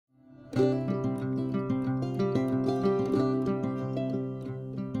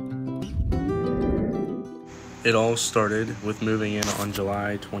It all started with moving in on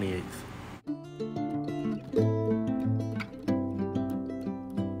July 28th.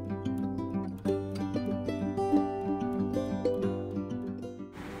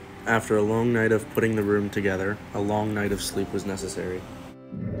 After a long night of putting the room together, a long night of sleep was necessary.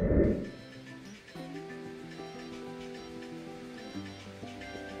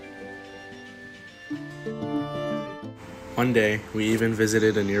 One day, we even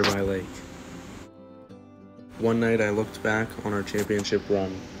visited a nearby lake. One night I looked back on our championship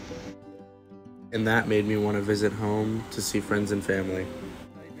run, and that made me want to visit home to see friends and family.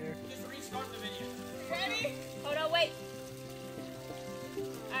 Just restart the video. Ready? Hold on, wait.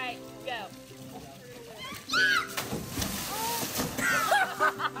 Alright, go.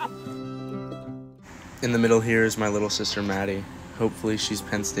 In the middle here is my little sister Maddie. Hopefully she's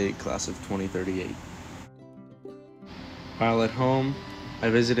Penn State Class of 2038. While at home, I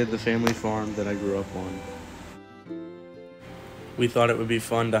visited the family farm that I grew up on. We thought it would be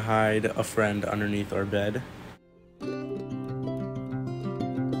fun to hide a friend underneath our bed.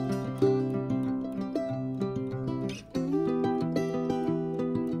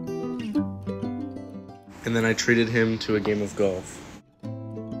 And then I treated him to a game of golf.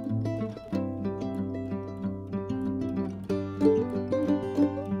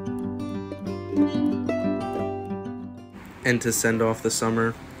 And to send off the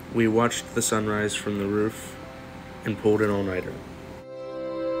summer, we watched the sunrise from the roof and pulled an all-nighter.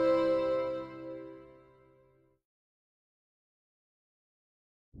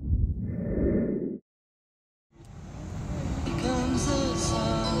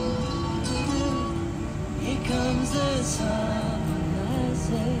 Here comes the sun, I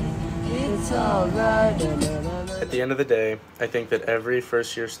say it's alright. At the end of the day, I think that every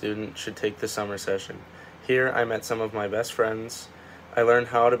first-year student should take the summer session. Here, I met some of my best friends. I learned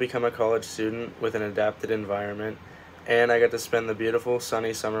how to become a college student with an adapted environment, and I got to spend the beautiful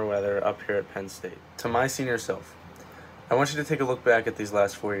sunny summer weather up here at Penn State. To my senior self, I want you to take a look back at these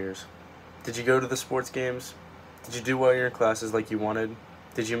last 4 years. Did you go to the sports games? Did you do well in your classes like you wanted?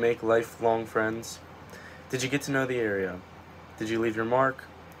 Did you make lifelong friends? Did you get to know the area? Did you leave your mark?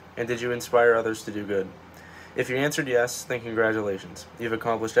 And did you inspire others to do good? If you answered yes, then congratulations. You've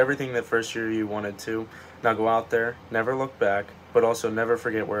accomplished everything that first year you wanted to. Now go out there, never look back, but also never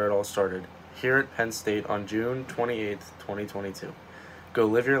forget where it all started. Here at Penn State on June 28th, 2022. Go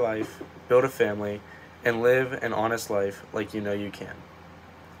live your life, build a family, and live an honest life like you know you can.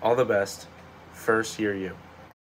 All the best, first year you.